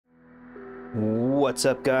What's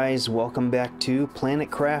up, guys? Welcome back to Planet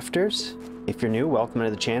Crafters. If you're new, welcome to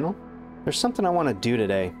the channel. There's something I want to do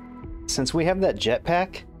today. Since we have that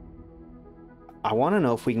jetpack, I want to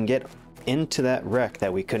know if we can get into that wreck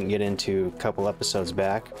that we couldn't get into a couple episodes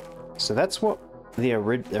back. So that's what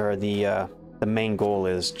the main goal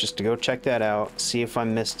is, just to go check that out, see if I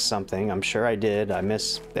missed something. I'm sure I did. I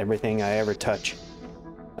missed everything I ever touch.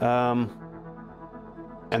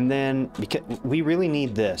 And then, because we really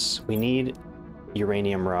need this. We need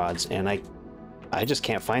uranium rods, and I just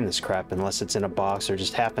can't find this crap unless it's in a box or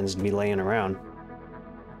just happens to be laying around.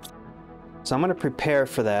 So I'm going to prepare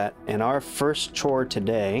for that, and our first chore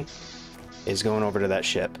today is going over to that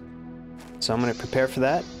ship. So I'm going to prepare for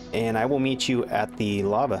that, and I will meet you at the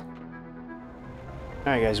lava.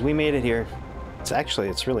 Alright guys, we made it here.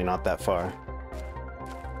 It's really not that far.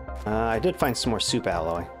 I did find some more soup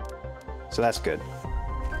alloy, so that's good.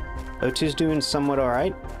 O2's doing somewhat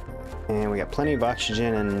alright, and we got plenty of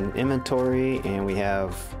oxygen in inventory, and we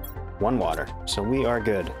have 1 water, so we are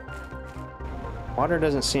good. Water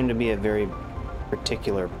doesn't seem to be a very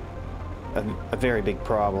big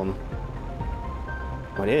problem.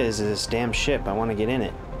 What is this damn ship? I want to get in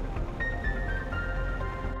it.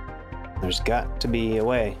 There's got to be a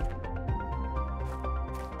way.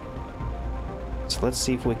 So let's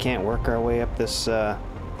see if we can't work our way up this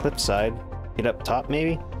cliffside. Get up top,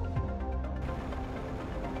 maybe?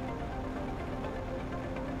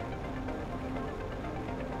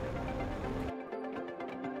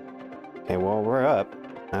 Okay, well, we're up.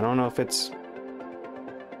 I don't know if it's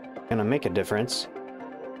gonna make a difference.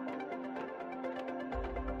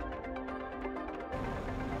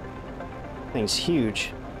 Thing's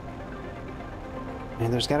huge.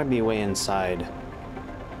 And there's gotta be a way inside.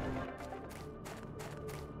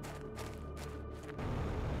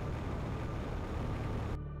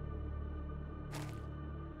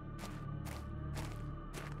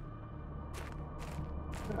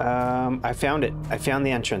 I found it. I found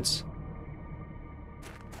the entrance.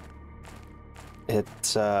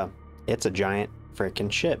 It's a giant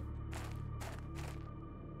freaking ship.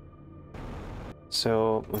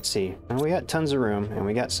 So, let's see. We got tons of room, and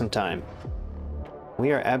we got some time.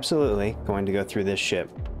 We are absolutely going to go through this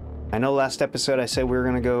ship. I know last episode I said we were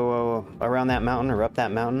going to go around that mountain or up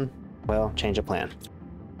that mountain. Well, change of plan.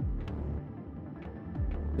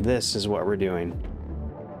 This is what we're doing.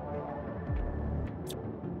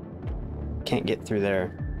 Can't get through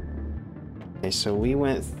there. Okay, so we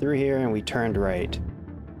went through here and we turned right.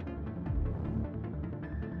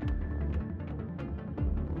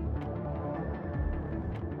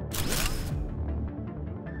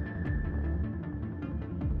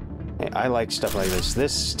 Okay, I like stuff like this.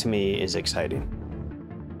 This, to me, is exciting.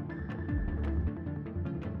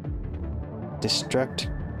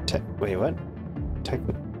 Wait, what?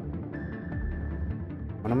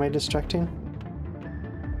 What am I destructing?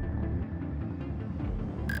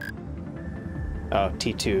 Oh,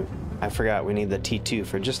 T2. I forgot we need the T2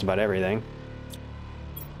 for just about everything.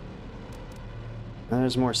 And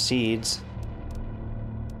there's more seeds.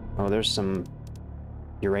 Oh, there's some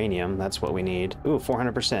uranium. That's what we need. Ooh,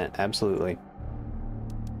 400%. Absolutely.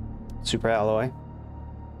 Super alloy.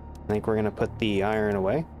 I think we're going to put the iron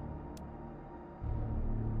away.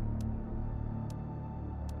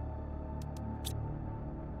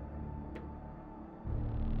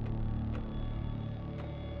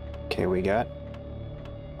 Okay, we got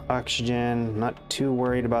oxygen. Not too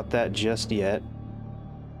worried about that just yet.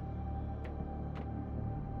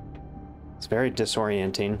 It's very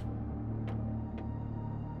disorienting.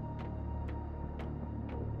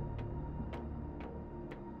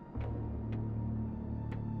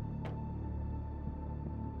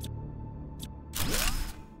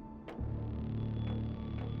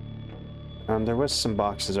 There was some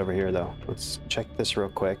boxes over here though. Let's check this real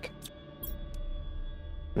quick.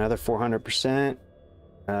 Another 400%.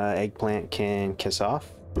 Eggplant can kiss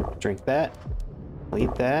off. Drink that. I'll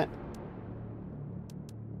eat that.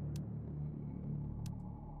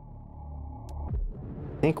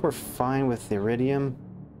 I think we're fine with the iridium.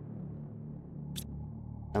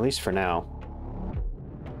 At least for now.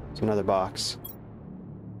 It's another box.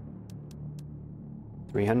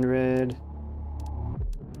 300.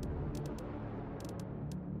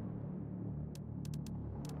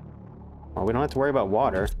 Well, we don't have to worry about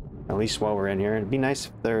water. At least while we're in here. It'd be nice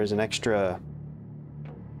if there was an extra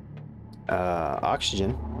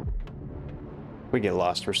oxygen. If we get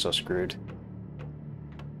lost, we're so screwed.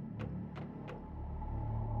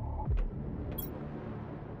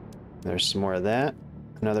 There's some more of that.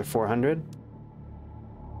 Another 400.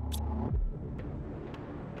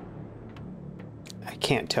 I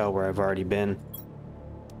can't tell where I've already been.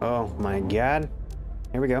 Oh my god.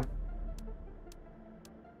 Here we go.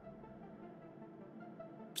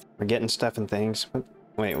 We're getting stuff and things.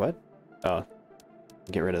 Wait, what? Oh,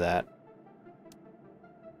 get rid of that.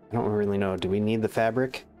 I don't really know. Do we need the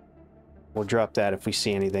fabric? We'll drop that if we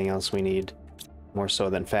see anything else we need. More so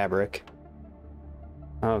than fabric.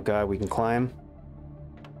 Oh god, we can climb.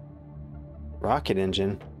 Rocket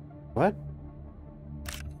engine. What?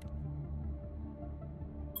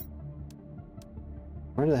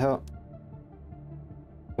 Where the hell?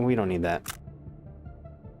 We don't need that.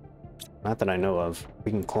 Not that I know of.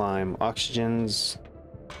 We can climb. Oxygens.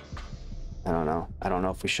 I don't know. I don't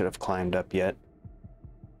know if we should have climbed up yet.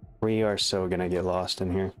 We are so gonna get lost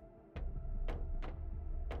in here.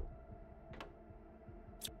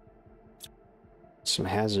 Some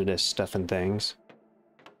hazardous stuff and things.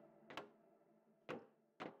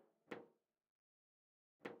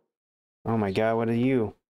 Oh my god, what are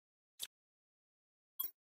you?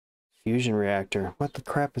 Fusion reactor. What the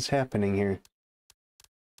crap is happening here?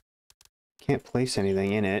 Can't place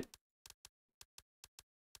anything in it.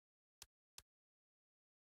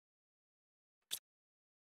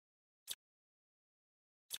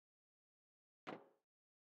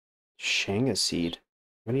 Shanga seed.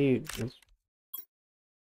 What do you...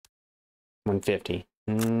 150.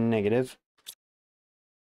 Negative.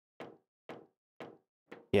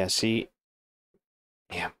 Yeah, see?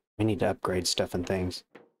 Yeah, we need to upgrade stuff and things.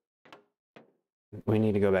 We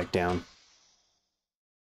need to go back down.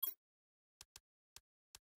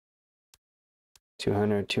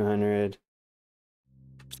 200, 200.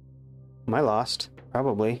 Am I lost?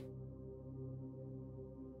 Probably.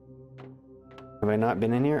 Have I not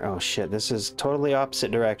been in here? Oh shit, this is totally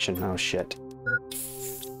opposite direction. Oh shit.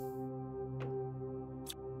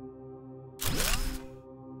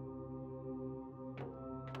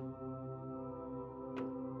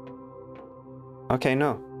 Okay,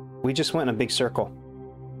 no. We just went in a big circle.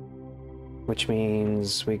 Which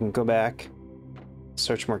means we can go back,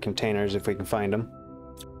 search more containers if we can find them.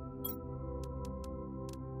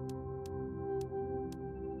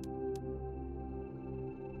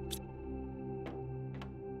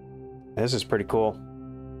 This is pretty cool.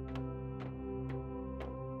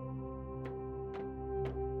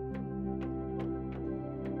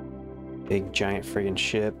 Big giant friggin'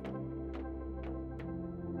 ship.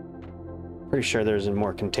 Pretty sure there's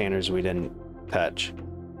more containers we didn't touch.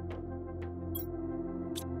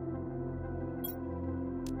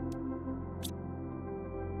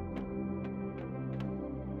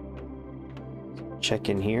 Check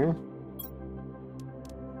in here.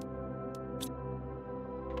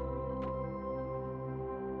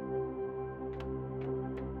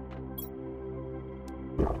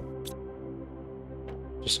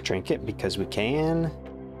 Just drink it because we can.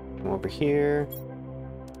 Come over here.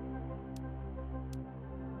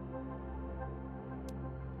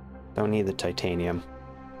 Don't need the titanium.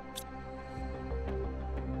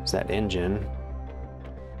 It's that engine.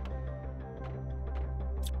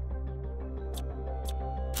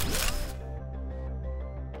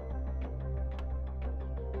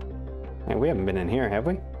 Hey, we haven't been in here, have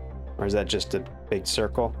we? Or is that just a big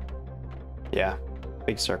circle? Yeah,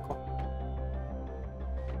 big circle.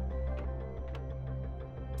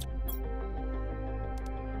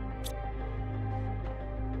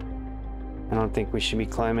 I don't think we should be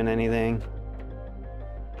climbing anything.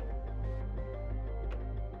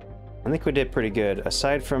 I think we did pretty good,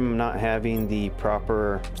 aside from not having the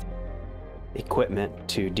proper equipment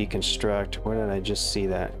to deconstruct. Where did I just see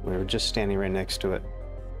that? We were just standing right next to it.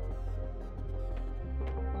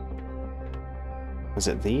 Was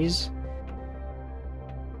it these?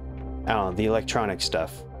 Oh, the electronic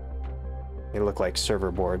stuff. They look like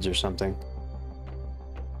server boards or something.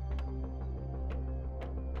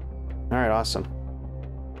 All right, awesome.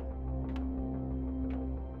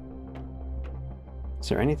 Is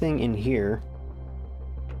there anything in here?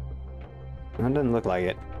 That doesn't look like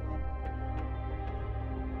it.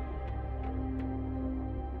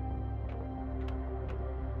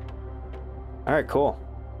 All right, cool.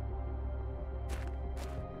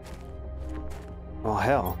 Oh,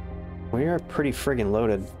 hell. We are pretty friggin'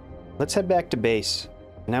 loaded. Let's head back to base.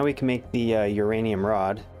 Now we can make the uranium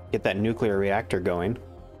rod, get that nuclear reactor going.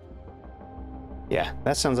 Yeah,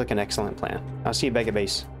 that sounds like an excellent plan. I'll see you back at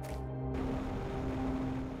base.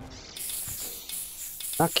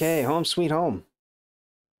 Okay, home sweet home.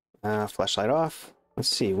 Flashlight off. Let's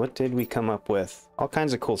see, what did we come up with? All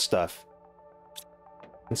kinds of cool stuff.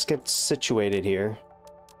 Let's get situated here.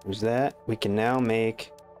 There's that. We can now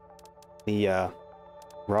make the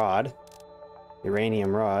rod,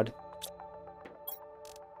 uranium rod.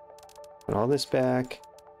 Put all this back.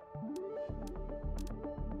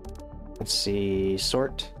 Let's see,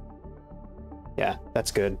 sort. Yeah,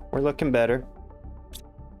 that's good. We're looking better.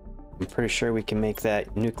 I'm pretty sure we can make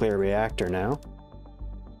that nuclear reactor now.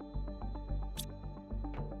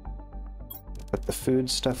 Put the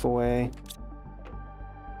food stuff away.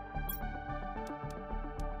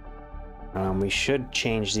 We should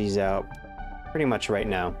change these out pretty much right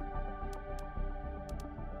now.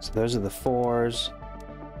 So those are the 4s.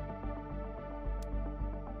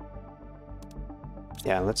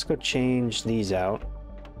 Yeah, let's go change these out.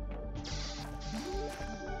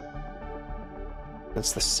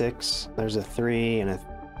 That's the 6. There's a 3 and a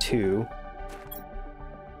 2.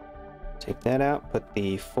 Take that out, put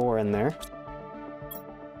the 4 in there.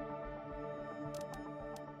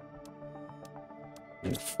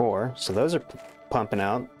 And 4. So those are pumping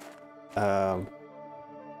out a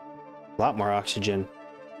lot more oxygen.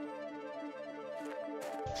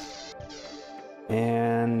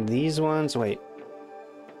 And these ones, wait.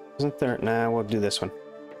 Isn't there? Nah, we'll do this one.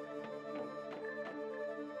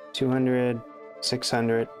 200,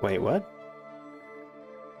 600. Wait, what?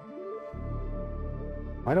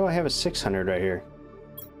 Why do I have a 600 right here?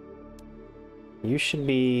 You should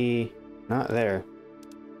be not there.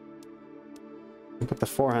 Put the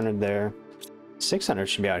 400 there. 600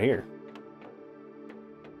 should be out here.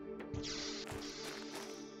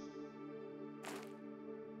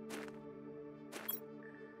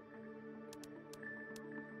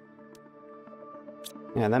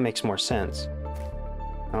 Yeah, that makes more sense.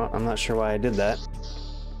 Oh, I'm not sure why I did that.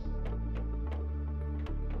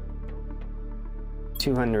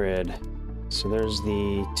 200. So there's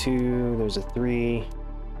the 2, there's a 3,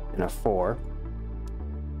 and a 4.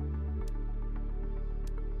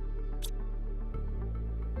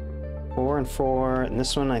 And 4, and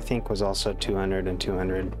this one I think was also 200 and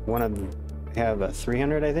 200. One of them, I have a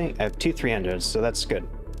 300, I think. I have 2 300s, so that's good.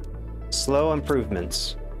 Slow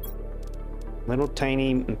improvements. Little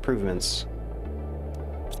tiny improvements.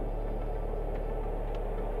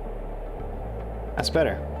 That's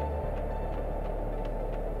better.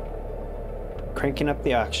 Cranking up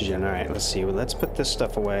the oxygen. All right, let's see. Well, let's put this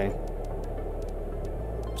stuff away.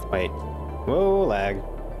 Wait. Whoa, lag.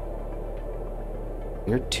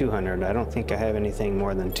 You're 200. I don't think I have anything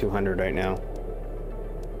more than 200 right now.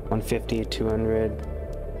 150, 200.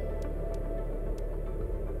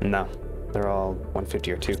 No, they're all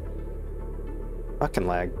 150 or 2. Fucking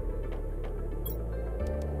lag.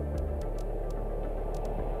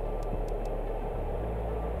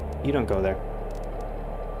 You don't go there.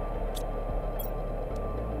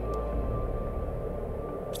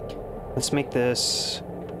 Let's make this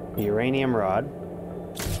uranium rod.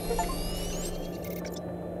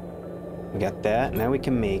 We got that. Now we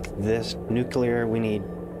can make this nuclear. We need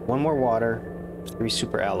 1 more water, 3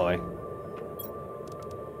 super alloy.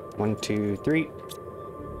 1, 2, 3.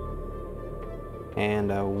 And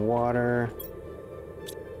water.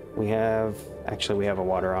 We have, actually we have a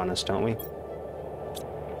water on us, don't we?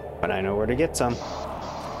 But I know where to get some.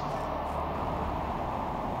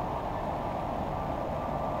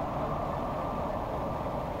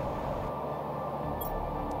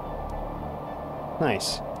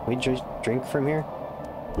 Nice. We just drink from here?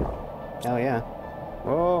 Hell yeah.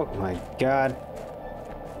 Oh my god.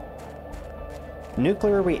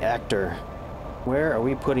 Nuclear reactor. Where are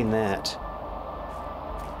we putting that?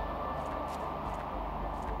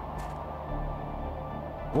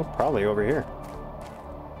 Well, probably over here.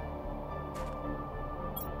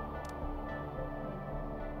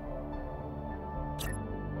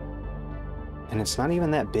 And it's not even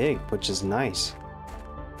that big, which is nice.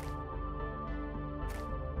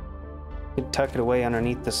 You can tuck it away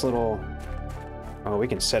underneath this little... Oh, we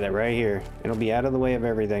can set it right here. It'll be out of the way of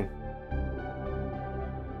everything.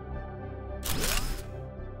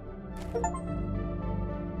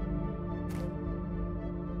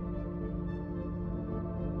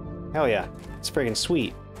 Hell yeah. It's friggin'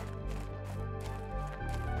 sweet.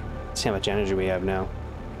 Let's see how much energy we have now.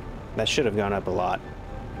 That should have gone up a lot.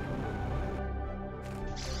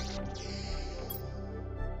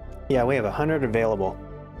 Yeah, we have 100 available.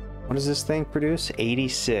 What does this thing produce?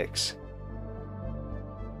 86.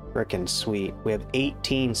 Frickin' sweet. We have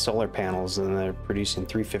 18 solar panels and they're producing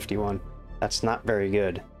 351. That's not very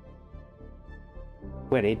good.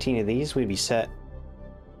 If we had 18 of these, we'd be set.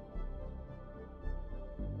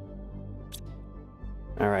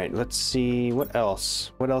 Alright, let's see what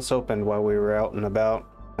else. What else opened while we were out and about?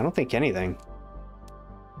 I don't think anything.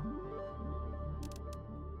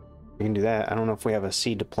 We can do that. I don't know if we have a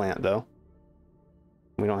seed to plant though.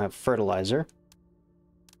 We don't have fertilizer.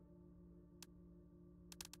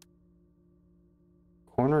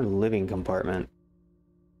 Corner living compartment.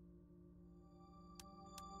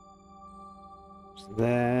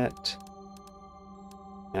 That.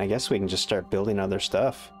 And I guess we can just start building other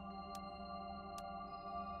stuff.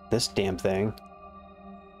 This damn thing.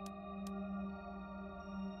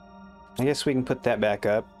 I guess we can put that back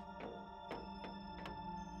up.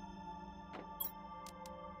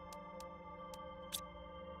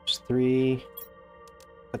 There's 3.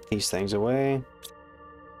 Put these things away.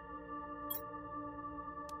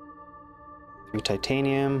 3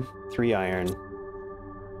 titanium, 3 iron.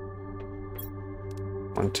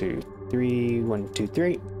 1, 2, 3, 1, 2,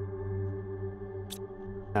 3.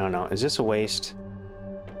 I don't know. Is this a waste?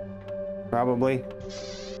 Probably.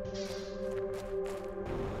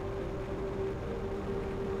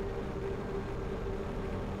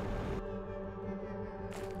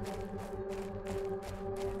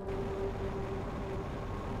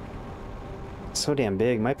 It's so damn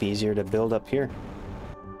big. Might be easier to build up here.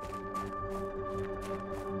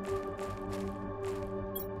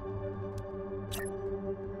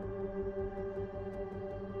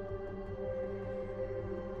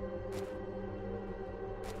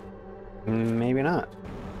 Maybe not.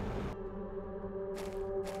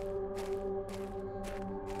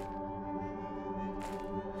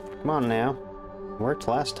 Come on now. Worked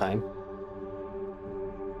last time.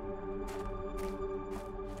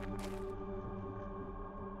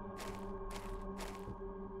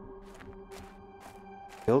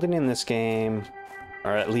 Building in this game,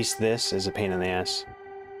 or at least this, is a pain in the ass.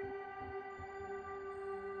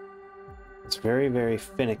 It's very, very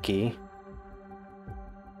finicky.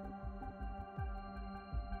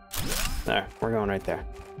 There, we're going right there.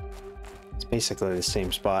 It's basically the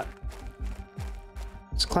same spot.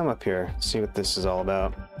 Let's climb up here, see what this is all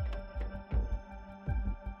about.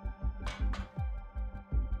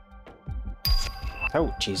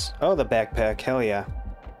 Oh, jeez. Oh, the backpack. Hell yeah.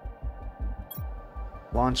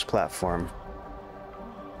 Launch platform.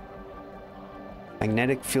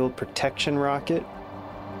 Magnetic field protection rocket.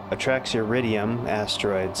 Attracts iridium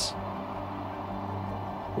asteroids.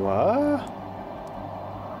 What?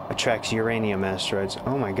 Attracts uranium asteroids.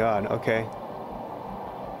 Oh my god, okay.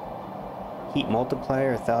 Heat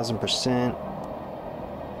multiplier, 1000%.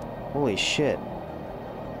 Holy shit.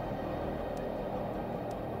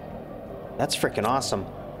 That's freaking awesome.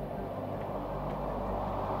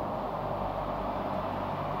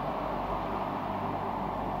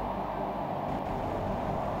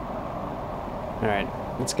 Alright,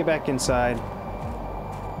 let's get back inside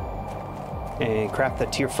and craft the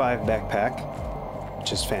tier 5 backpack,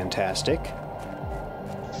 which is fantastic.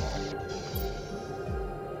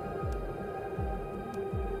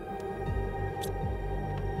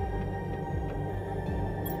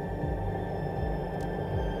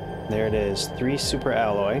 There it is, 3 super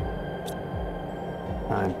alloy.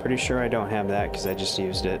 I'm pretty sure I don't have that because I just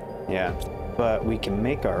used it. Yeah, but we can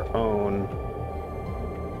make our own.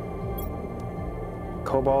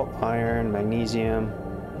 Cobalt, iron, magnesium.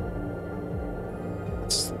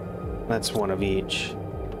 That's one of each.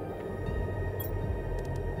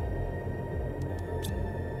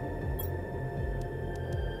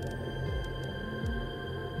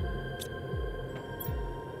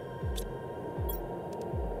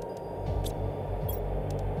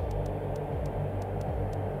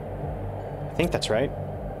 I think that's right.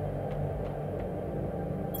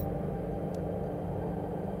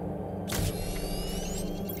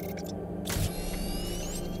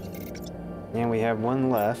 And we have 1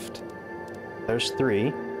 left. There's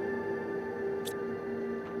 3.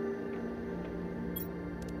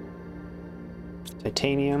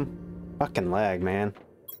 Titanium. Fucking lag, man.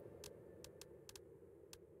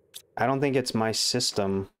 I don't think it's my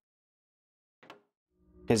system.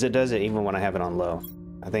 Because it does it even when I have it on low.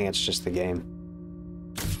 I think it's just the game.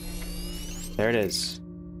 There it is.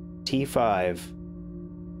 T5.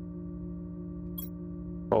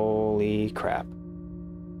 Holy crap.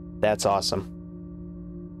 That's awesome.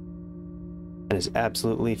 That is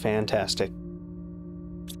absolutely fantastic.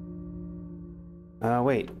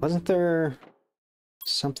 Wait, wasn't there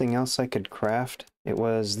something else I could craft? It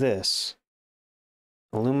was this.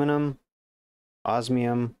 Aluminum,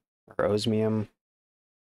 osmium, or osmium,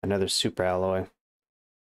 another super alloy.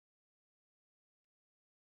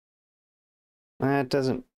 That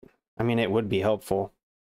doesn't, I mean, it would be helpful.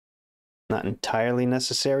 Not entirely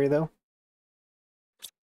necessary, though.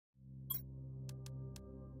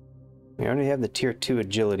 We already have the tier 2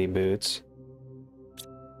 agility boots.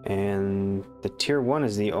 And the tier 1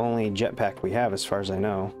 is the only jetpack we have as far as I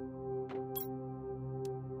know.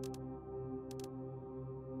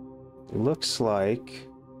 Looks like...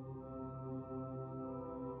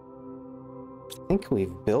 I think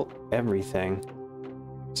we've built everything.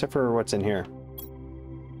 Except for what's in here.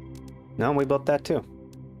 No, we built that too.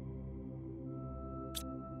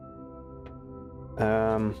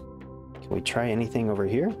 Can we try anything over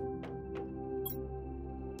here?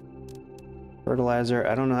 Fertilizer.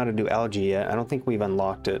 I don't know how to do algae yet. I don't think we've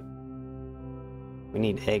unlocked it. We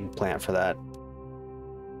need eggplant for that.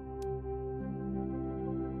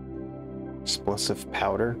 Explosive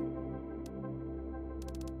powder.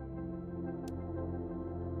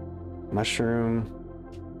 Mushroom.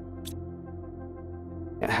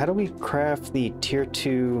 How do we craft the tier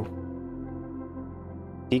 2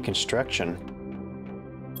 deconstruction?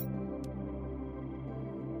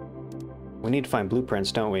 We need to find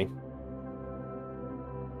blueprints, don't we?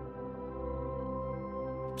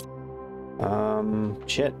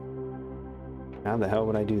 Shit. How the hell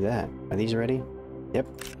would I do that? Are these ready? Yep.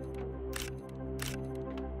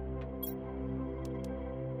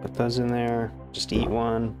 Put those in there. Just eat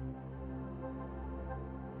one.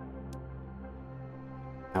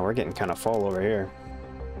 Now we're getting kind of full over here.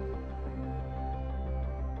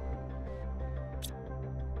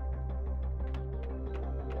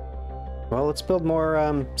 Well, let's build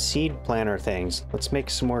more seed planter things. Let's make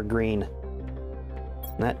some more green.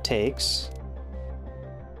 And that takes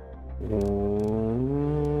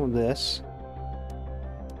this.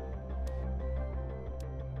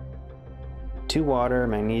 2 water,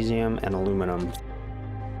 magnesium, and aluminum.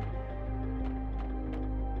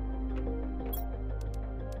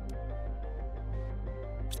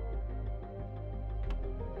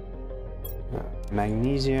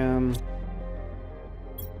 Magnesium.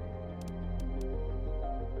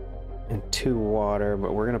 And 2 water,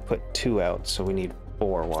 but we're gonna put 2 out, so we need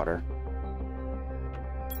 4 water.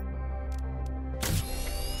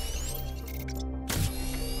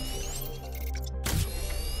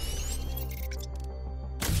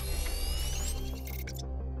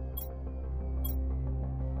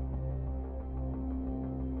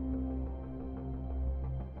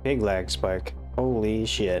 Big lag spike. Holy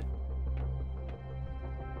shit.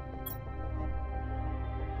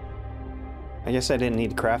 I guess I didn't need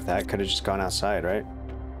to craft that. Could have just gone outside, right?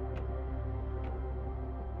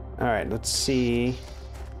 Alright, let's see.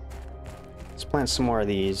 Let's plant some more of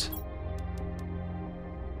these.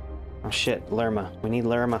 Oh shit, Lerma. We need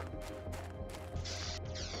Lerma.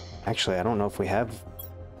 Actually, I don't know if we have...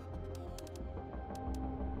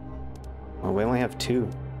 Well, we only have 2.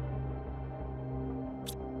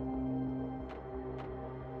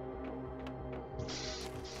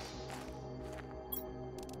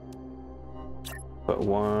 Put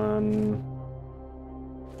 1...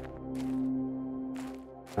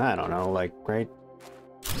 I don't know, like right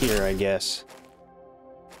here, I guess.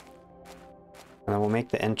 And we'll make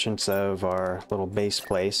the entrance of our little base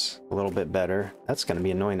place a little bit better. That's gonna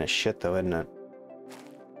be annoying as shit though, isn't it?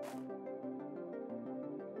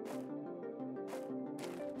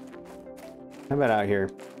 How about out here?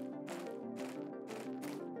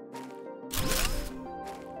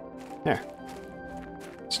 There.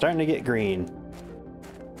 Starting to get green.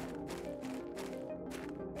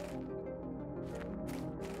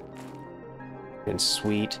 Getting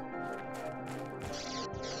sweet.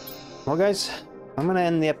 Well guys, I'm gonna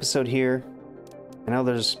end the episode here. I know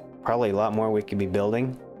there's probably a lot more we could be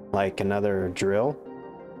building, like another drill.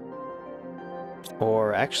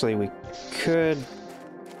 Or actually we could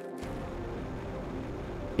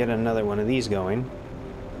get another one of these going.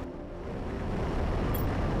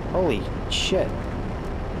 Holy shit.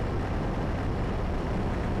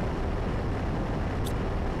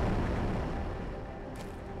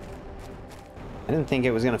 I didn't think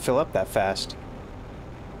it was going to fill up that fast.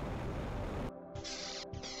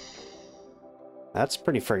 That's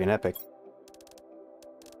pretty friggin' epic.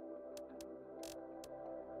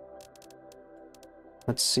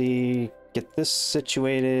 Let's see, get this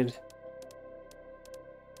situated.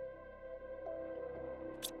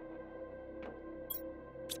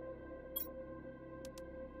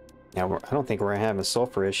 Yeah, I don't think we're gonna have a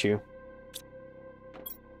sulfur issue.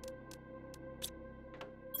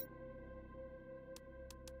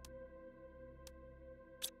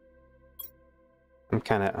 I'm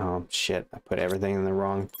kind of, oh shit, I put everything in the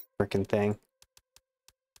wrong frickin' thing.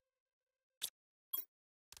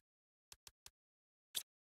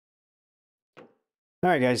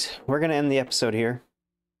 Alright guys, we're gonna end the episode here.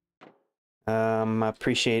 I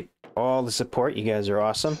appreciate all the support, you guys are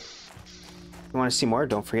awesome. If you want to see more,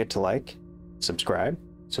 don't forget to like, subscribe,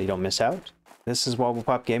 so you don't miss out. This is Wobble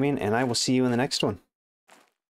Gaming, and I will see you in the next one.